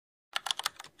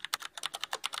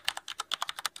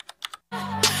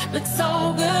look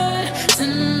so good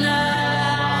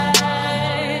tonight.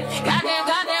 Goddamn,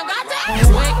 goddamn,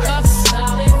 goddamn. Wake up,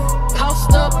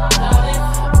 post up,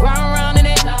 round round in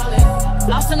it,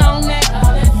 lost and on it.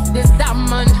 This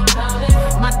diamond,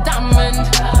 my diamond,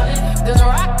 this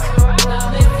rock,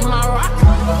 my rock.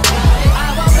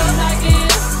 I woke up like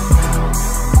this,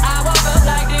 I woke up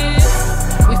like this,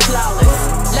 we flawless.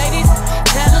 Ladies,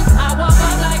 tell them I woke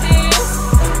up like this,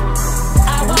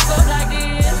 I woke up like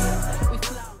this, we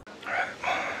flawless. Alright,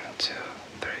 1, 2,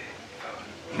 3,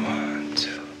 4. 1,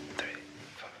 2, 3,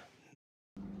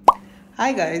 4.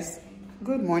 Hi guys,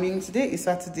 good morning. Today is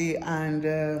Saturday and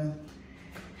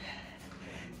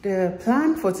the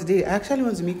plan for today, I actually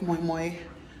want to make moi moi,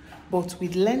 but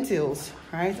with lentils,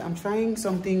 right? I'm trying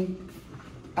something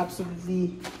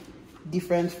absolutely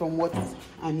different from what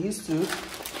I'm used to.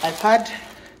 I've had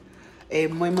a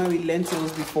moi moi with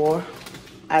lentils before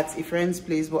at a friend's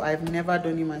place, but I've never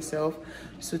done it myself.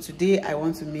 So today I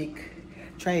want to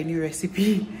try a new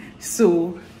recipe.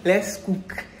 So let's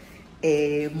cook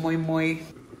a moi moi.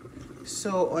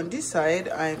 So on this side,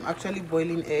 I'm actually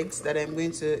boiling eggs that I'm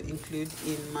going to include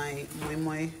in my moi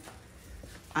moi.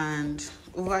 And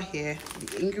over here,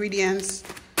 the ingredients,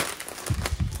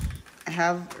 I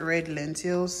have red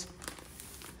lentils,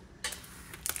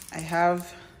 I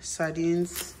have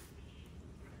sardines,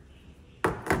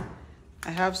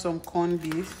 I have some corned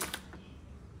beef,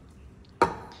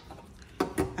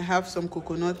 I have some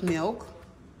coconut milk,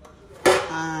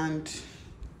 and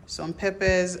some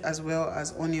peppers as well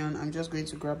as onion. I'm just going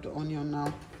to grab the onion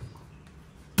now.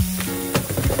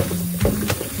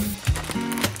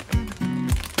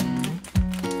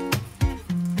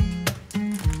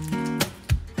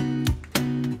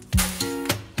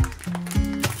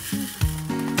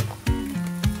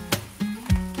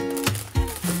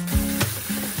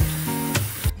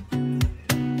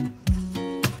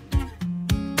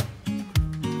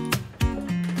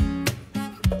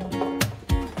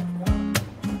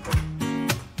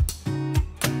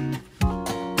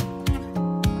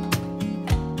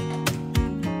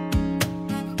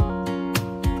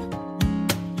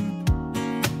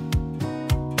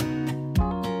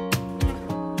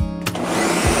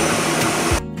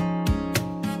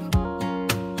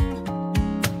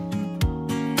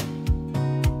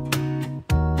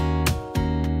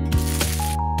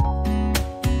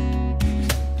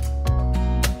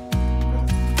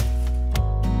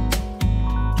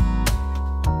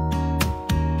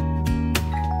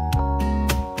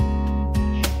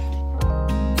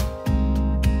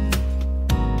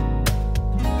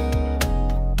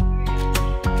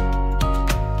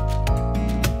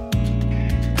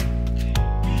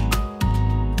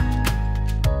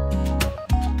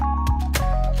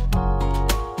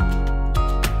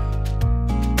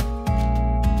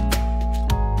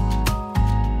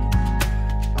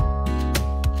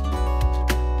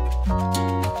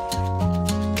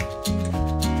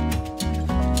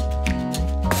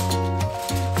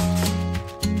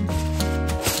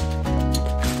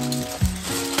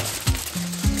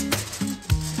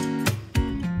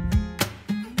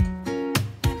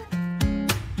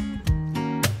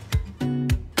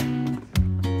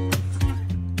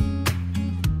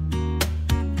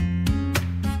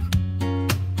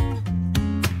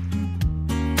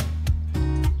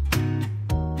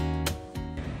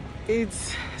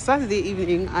 It's Saturday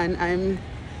evening and I'm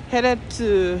headed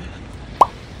to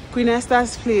Queen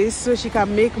Esther's place so she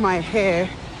can make my hair.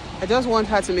 I just want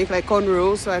her to make like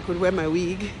cornrows so I could wear my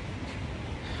wig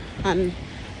and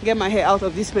get my hair out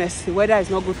of this mess. The weather is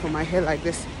not good for my hair like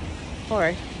this. All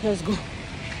right, let's go.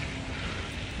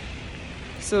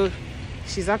 So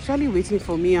she's actually waiting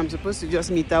for me. I'm supposed to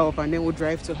just meet her up and then we'll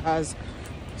drive to hers.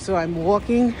 So I'm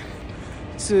walking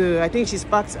to, I think she's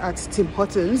parked at Tim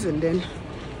Hortons, and then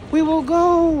we will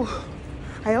go.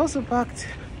 I also packed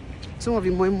some of the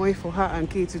moi moi for her and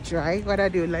Kay to try, whether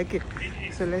they will like it.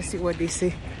 So let's see what they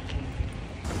say.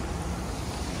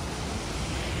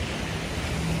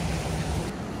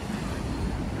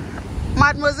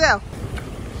 Mademoiselle.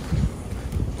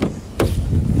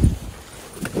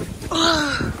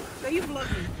 Are you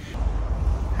vlogging?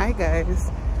 Hi guys.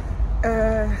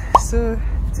 So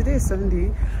today is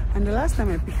Sunday, and the last time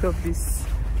I picked up this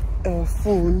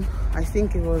phone, I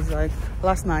think it was like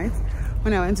last night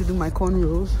when I went to do my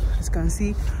cornrows. As you can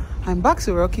see, I'm back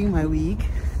to rocking my wig.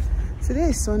 Today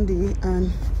is Sunday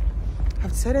and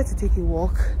I've decided to take a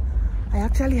walk. I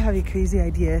actually have a crazy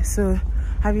idea. So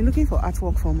I've been looking for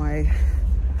artwork for my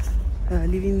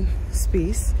living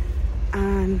space,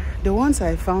 and the ones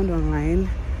I found online,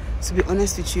 to be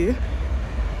honest with you,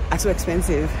 are too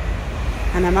expensive,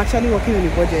 and I'm actually working on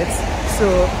a budget.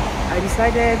 So I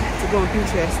decided to go on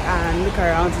Pinterest and look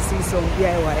around to see some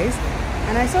DIYs,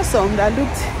 and I saw some that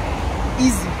looked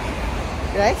easy,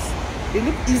 right? They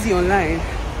look easy online,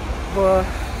 but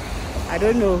I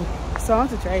don't know, so I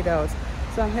want to try it out.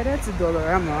 So I'm headed to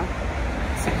Dollarama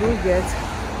to go get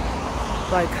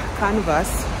like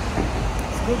canvas,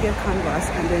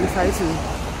 and then try to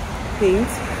paint.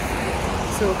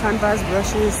 So canvas,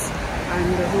 brushes,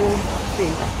 and the whole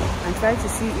thing, and try to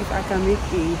see if I can make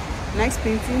a nice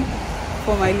painting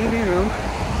for my living room.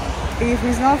 If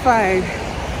it's not fine,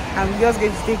 I'm just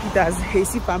going to take it as a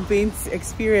sip and paint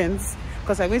experience,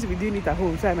 because I'm going to be doing it at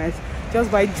home, so I might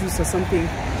just buy juice or something.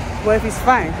 But if it's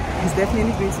fine, it's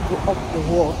definitely going to go up the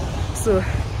wall. So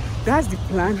that's the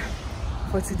plan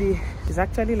for today. It's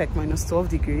actually like -12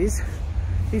 degrees.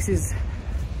 This is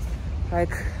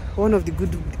like one of the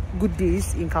good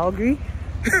days in Calgary,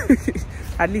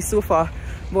 at least so far.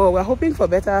 But we're hoping for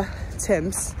better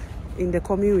temps in the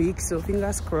coming week, so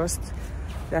fingers crossed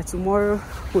that tomorrow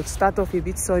would start off a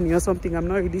bit sunny or something. I'm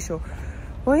not really sure,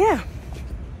 but yeah,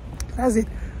 that's it.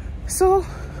 So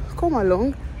come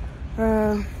along.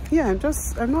 Yeah,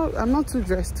 I'm not too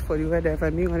dressed for the weather, if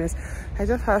I'm being honest. I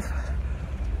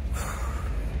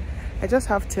just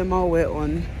have thermal wear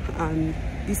on and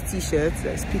this t-shirt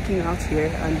that's peeking out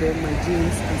here, and then my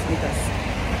jeans and sneakers.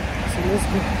 So let's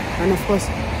go, and of course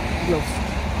gloves.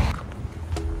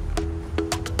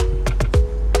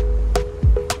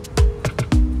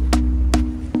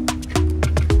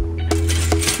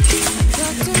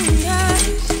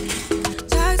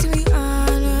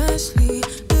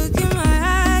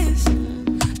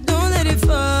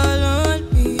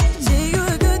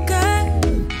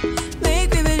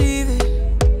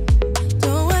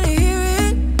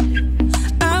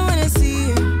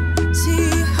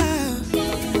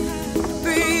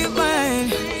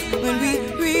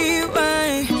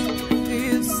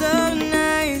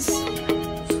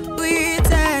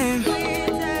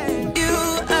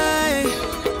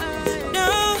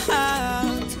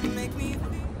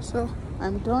 So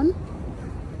I'm done.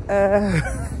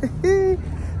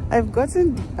 I've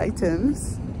gotten the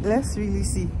items. Let's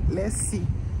see.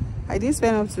 I didn't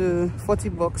spend up to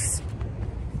 $40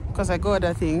 because I got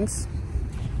other things.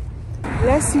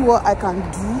 Let's see what I can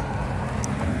do.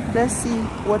 Let's see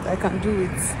what I can do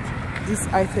with these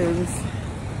items.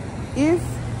 If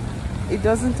it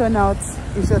doesn't turn out,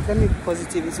 in short, let me be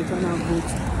positive, it will turn out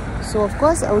good. So of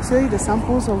course I will show you the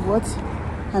samples of what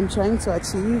I'm trying to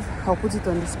achieve. I'll put it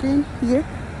on the screen here,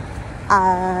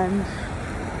 and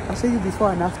I'll show you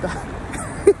before and after.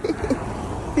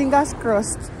 Fingers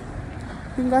crossed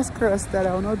that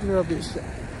I will not do rubbish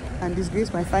and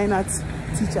disgrace my fine arts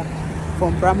teacher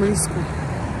from primary school.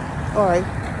 All right,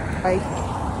 bye.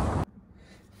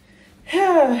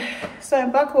 So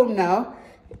I'm back home now.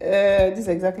 This is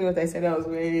exactly what I said I was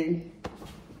wearing.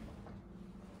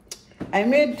 I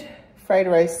made fried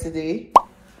rice today.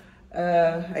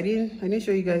 I didn't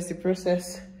show you guys the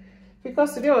process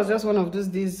because today was just one of those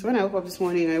days. When I woke up this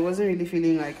morning, I wasn't really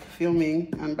feeling like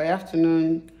filming, and by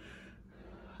afternoon,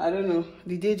 I don't know,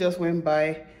 the day just went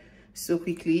by so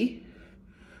quickly.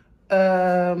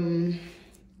 So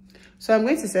I'm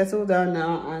going to settle down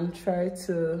now and try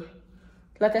to,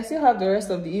 like, I still have the rest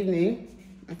of the evening.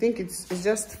 I think it's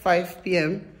just 5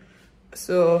 p.m.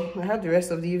 So I have the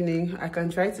rest of the evening. I can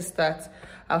try to start.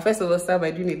 I'll first of all start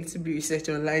by doing a little bit of research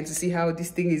online to see how this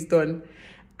thing is done.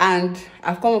 And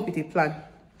I've come up with a plan.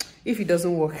 If it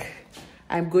doesn't work,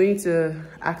 I'm going to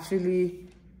actually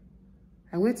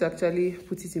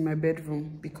put it in my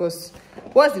bedroom, because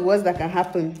what's the worst that can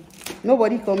happen?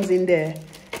 Nobody comes in there.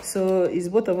 So it's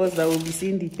both of us that will be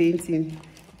seeing the painting.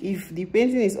 If the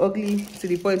painting is ugly to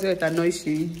the point where it annoys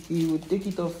you, he would take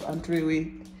it off and throw it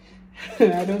away.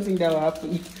 I don't think that will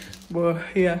happen, but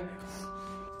yeah.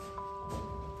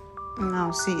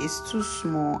 Now see, it's too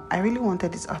small. I really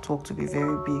wanted this artwork to be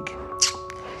very big.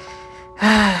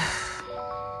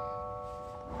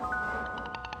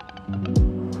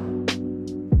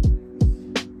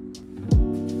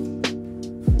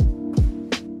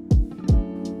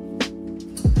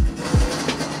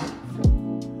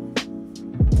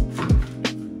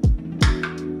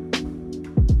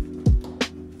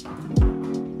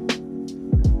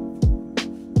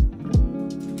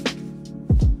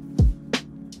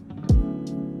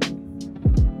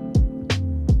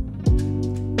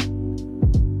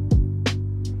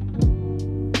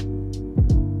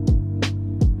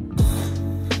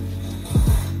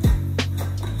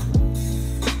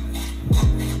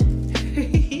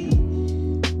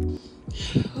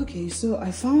 So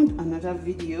I found another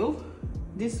video.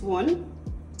 This one,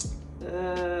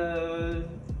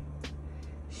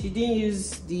 she didn't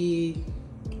use the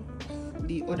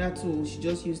the other tools. She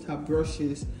just used her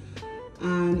brushes,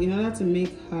 and in order to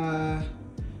make her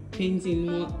painting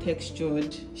more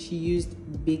textured, she used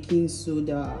baking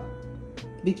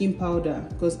powder,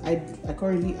 because I do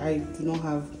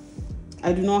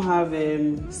not have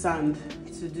sand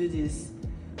to do this.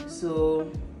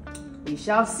 So we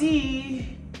shall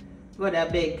see. God, I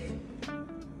beg.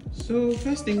 So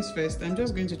first things first, I'm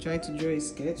just going to try to draw a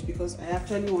sketch, because I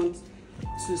actually want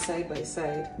two side by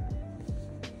side.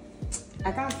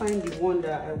 I can't find the one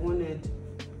that I wanted.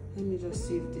 Let me just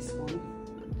save this one.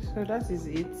 So that is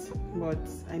it, but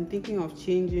I'm thinking of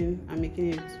changing and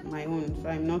making it my own, so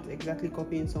I'm not exactly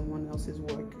copying someone else's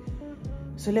work.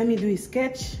 So let me do a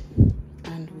sketch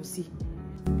and we'll see.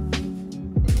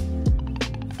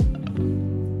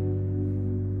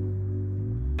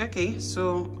 Okay,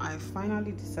 so I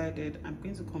finally decided I'm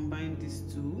going to combine these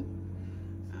two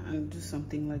and do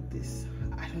something like this.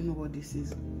 I don't know what this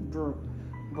is, bro,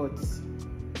 but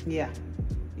yeah,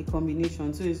 a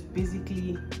combination. So it's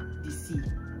basically the C,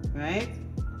 right?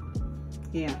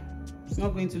 Yeah, it's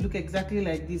not going to look exactly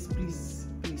like this. Please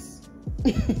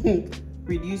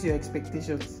reduce your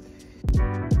expectations.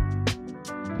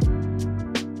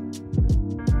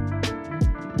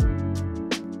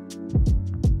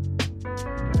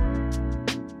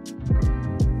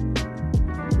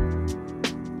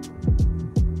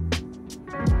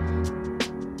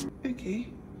 Okay,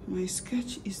 my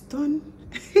sketch is done.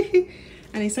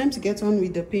 And it's time to get on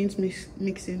with the paint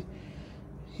mixing.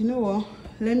 You know what,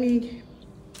 let me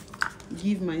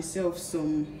give myself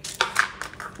some,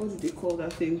 what do they call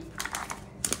that thing,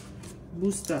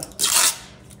 booster,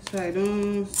 so I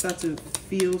don't start to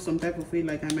feel some type of way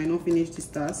like I might not finish this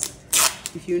task.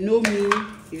 If you know me,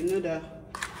 you know that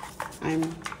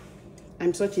I'm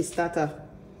such a starter.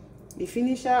 The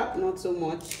finisher, not so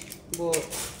much, but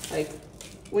like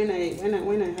when I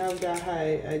have that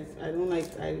high, I don't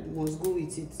like, I must go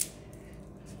with it.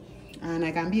 And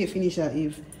I can be a finisher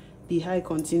if the high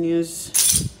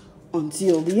continues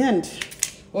until the end,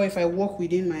 or if I walk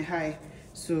within my high.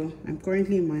 So I'm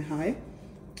currently in my high.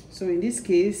 So in this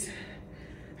case,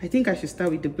 I think I should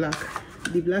start with the black.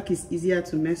 The black is easier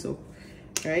to mess up,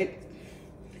 right?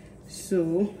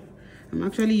 So I'm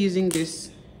actually using this.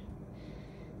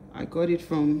 I got it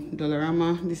from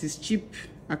Dollarama. This is cheap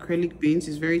acrylic paint.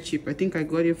 It's very cheap. I think I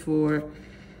got it for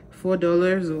 $4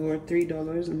 or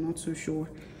 $3. I'm not so sure.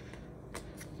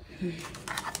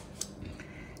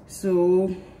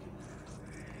 So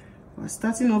we're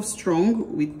starting off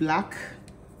strong with black,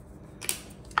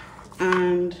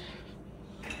 and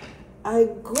I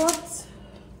got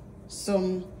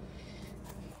some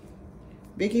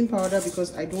baking powder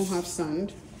because I don't have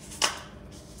sand.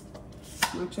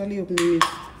 I'm actually opening it.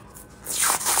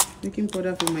 Baking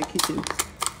powder from my kitchen.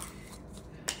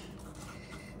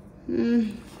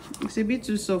 It's a bit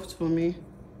too soft for me.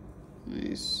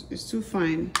 It's too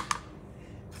fine.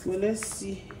 Well, let's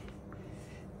see.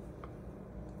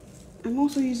 I'm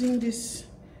also using this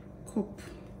cup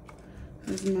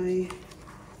as my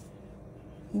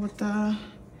water.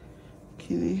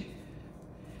 Okay,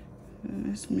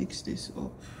 let's mix this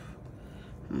up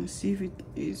and see if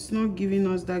it's not giving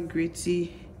us that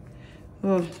gritty.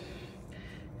 Oh,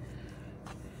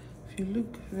 if you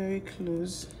look very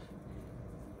close,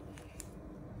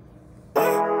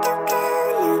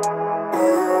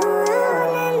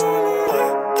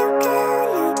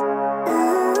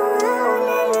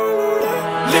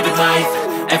 living life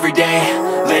every day,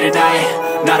 late at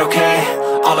night, not okay.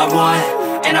 All I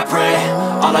want, and I pray,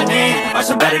 all I need are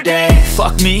some better days.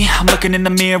 Fuck me, I'm looking in the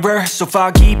mirror, so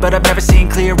foggy, but I've never seen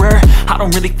clearer. I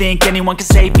don't really think anyone can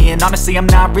save me, and honestly I'm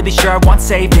not really sure I want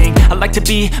saving. I like to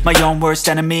be my own worst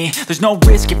enemy. There's no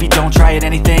risk if you don't try at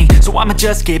anything, so I'ma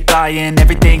just keep buying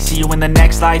everything. See you in the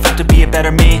next life, have to be a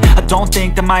better me. I don't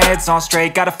think that my head's on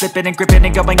straight, gotta flip it and grip it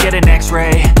and go and get an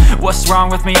x-ray. What's wrong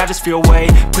with me? I just feel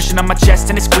weight pushing on my chest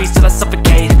and it squeezes till I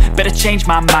suffocate. Better change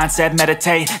my mindset,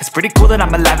 meditate. It's pretty cool that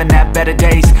I'm alive and have better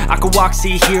days. I could walk,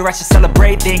 see, hear, I should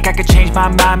celebrate. Think I could change my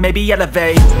mind, maybe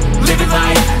elevate. Living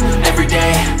life, every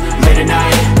day, late at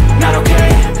night, not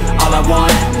okay. All I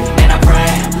want, and I pray,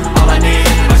 all I need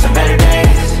are some better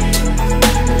days.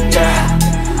 Yeah,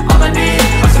 all I need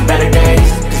are some better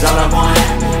days. Cause all I want,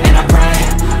 and I pray.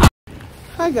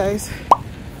 Hi guys,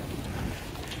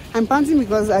 I'm panting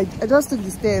because I just took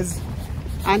the stairs,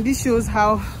 and this shows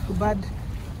how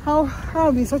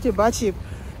I'm in such a bad shape.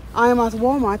 I am at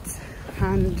Walmart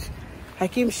and I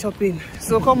came shopping,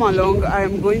 so come along.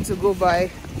 I'm going to go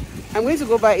buy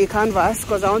a canvas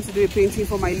because I want to do a painting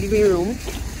for my living room.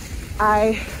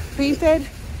 I painted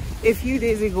a few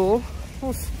days ago.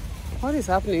 What is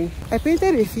happening? I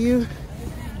painted a few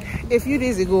a few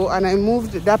days ago and I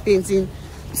moved that painting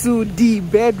to the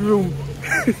bedroom.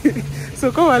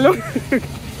 So come along.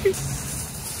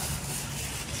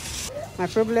 My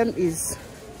problem is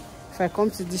if I come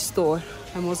to this store,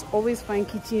 I must always find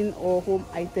kitchen or home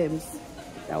items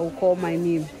that will call my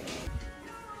name.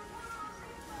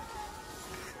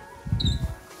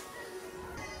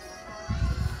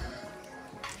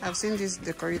 I've seen this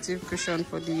decorative cushion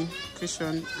for the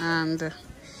cushion and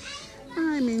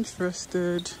I'm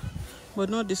interested, but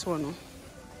not this one. No.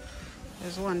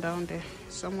 There's one down there.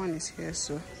 Someone is here,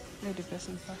 so let the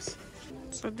person pass.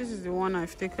 So this is the one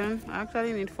I've taken. I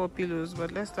actually need 4 pillows,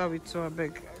 but let's start with 2. I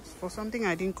beg. For something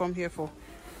I didn't come here for.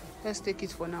 Let's take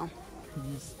it for now.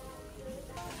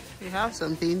 We have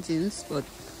some paintings, but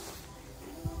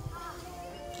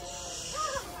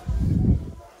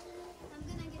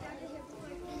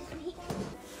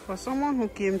for someone who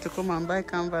came to come and buy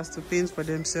canvas to paint for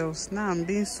themselves, now I'm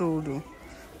being sold. I'm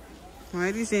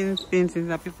already seeing paintings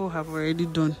that people have already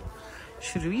done.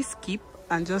 Should we skip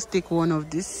and just take one of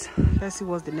this? Let's see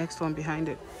what's the next one behind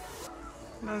it.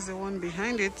 That's the one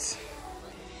behind it.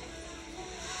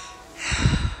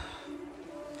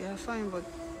 They are fine, but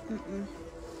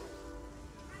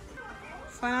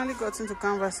finally got into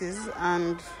canvases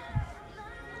and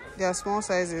they are small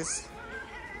sizes,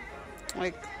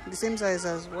 like the same size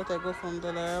as what I got from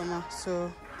Dollarama.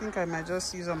 So I think I might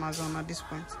just use Amazon at this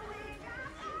point.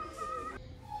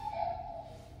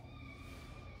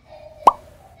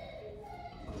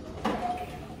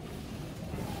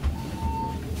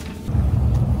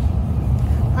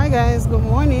 Hi guys, good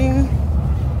morning.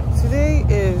 Today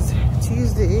is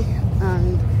Tuesday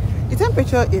and the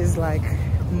temperature is like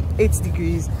 8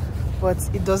 degrees, but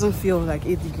it doesn't feel like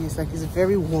 8 degrees. Like it's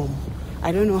very warm.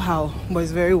 I don't know how, but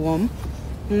it's very warm.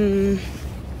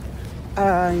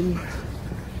 I'm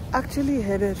actually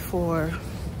headed for,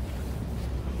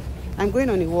 I'm going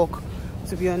on a walk,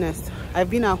 to be honest. I've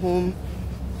been at home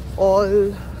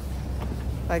all,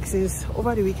 like since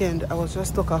over the weekend. I was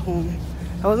just stuck at home.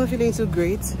 I wasn't feeling too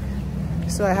great,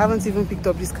 so I haven't even picked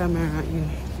up this camera in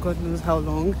God knows how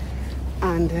long.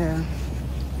 And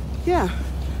yeah,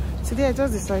 today I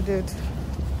just decided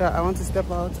that I want to step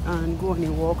out and go on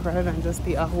a walk rather than just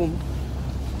stay at home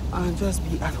and just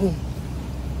be at home.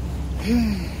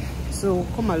 So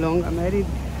come along. I'm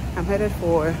headed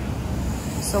for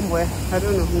somewhere. I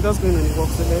don't know. I'm just going on a walk,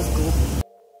 so let's go.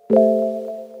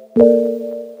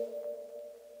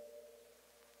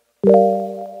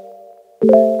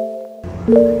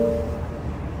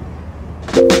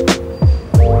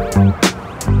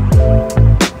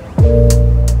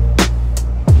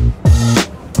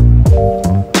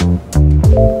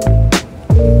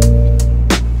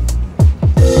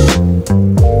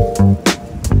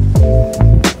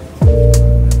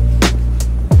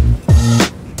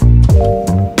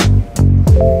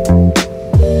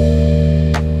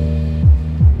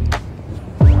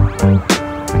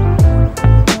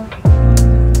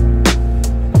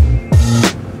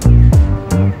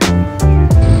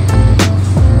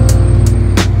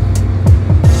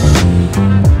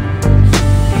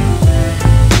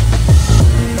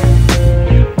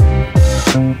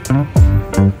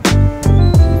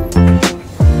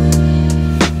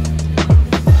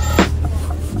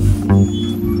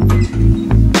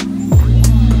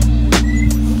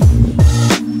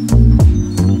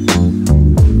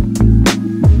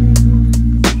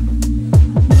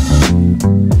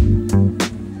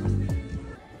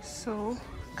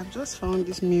 Found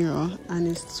this mirror and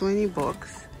it's $20,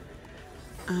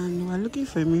 and we're looking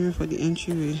for a mirror for the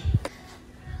entryway.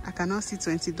 I cannot see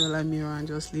 $20 mirror and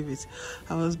just leave it.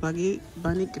 I was bargaining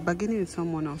with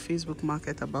someone on Facebook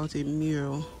Market about a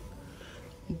mirror,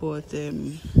 but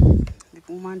the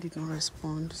woman did not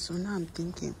respond. So now I'm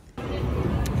thinking.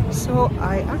 So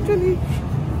I actually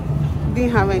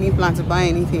didn't have any plan to buy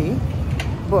anything,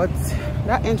 but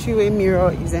that entryway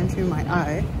mirror is entering my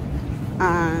eye,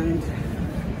 and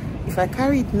if I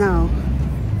carry it now,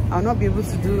 I'll not be able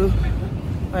to do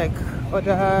like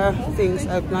other things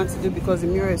I plan to do because the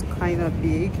mirror is kind of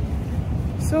big.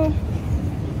 So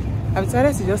I've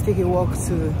decided to just take a walk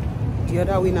to the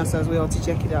other winners as well to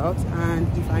check it out, and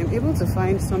if I'm able to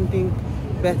find something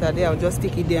better there, I'll just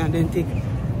take it there and then take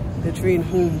the train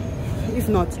home. If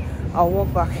not, I'll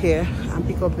walk back here and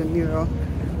pick up the mirror,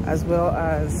 as well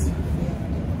as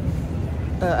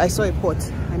I saw a pot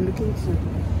I'm looking to.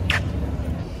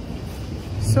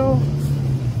 So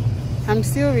I'm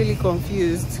still really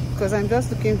confused because I'm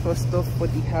just looking for stuff for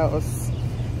the house.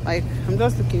 Like I'm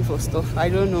just looking for stuff. I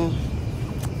don't know.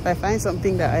 If I find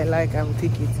something that I like, I will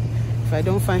take it. If I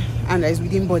don't find, and it's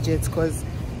within budget, because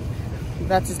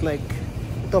that is like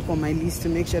top on my list to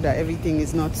make sure that everything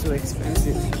is not so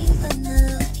expensive.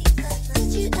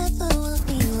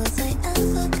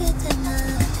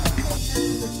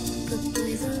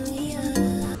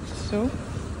 So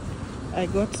I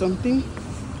got some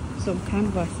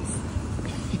canvases.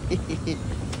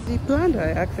 The plan that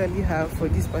I actually have for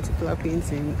this particular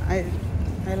painting, I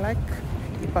like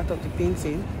the part of the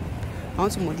painting. I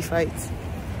want to modify it.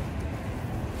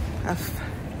 I've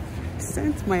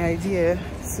sent my idea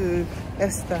to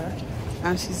Esther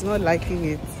and she's not liking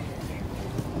it,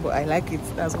 but I like it.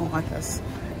 That's what matters.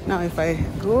 Now if I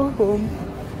go home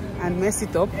and mess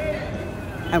it up,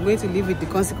 I'm going to live with the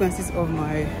consequences of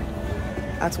my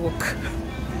artwork.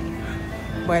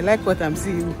 But I like what I'm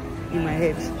seeing in my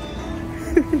head.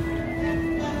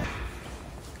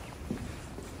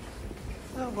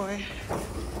 Oh boy,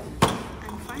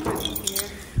 I'm finally here,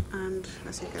 and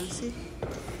as you can see,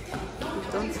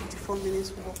 we've done 54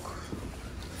 minutes walk.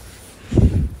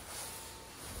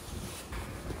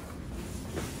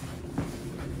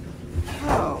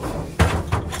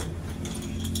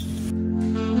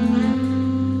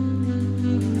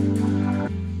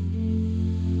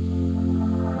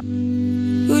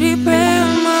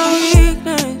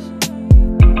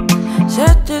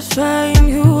 Satisfying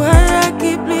you while I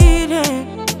keep bleeding.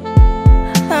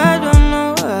 I don't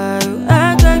know why you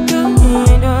act like you're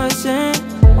innocent.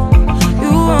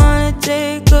 You wanna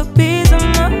take a piece of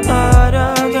my heart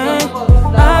again.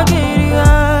 I'll get you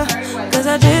up, cause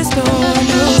I just don't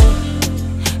know.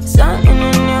 Something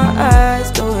in your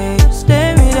eyes, the way you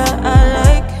stare me that I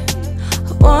like.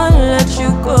 I wanna let you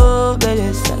go, but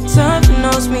it's like something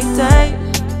holds me tight.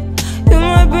 You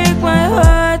might break my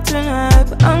heart tonight,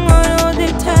 but I'm gonna hold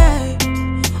it tight.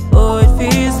 Oh, it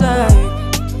feels like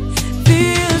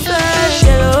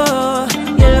yellow,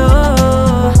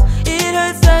 yellow. It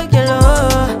hurts like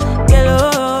yellow,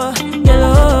 yellow,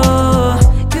 yellow.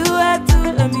 You had to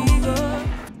let me go.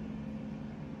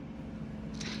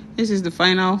 This is the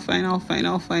final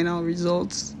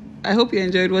results. I hope you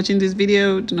enjoyed watching this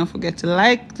video. Do not forget to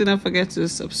like, do not forget to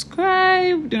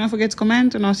subscribe, do not forget to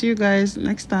comment, and I'll see you guys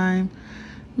next time.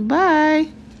 Bye.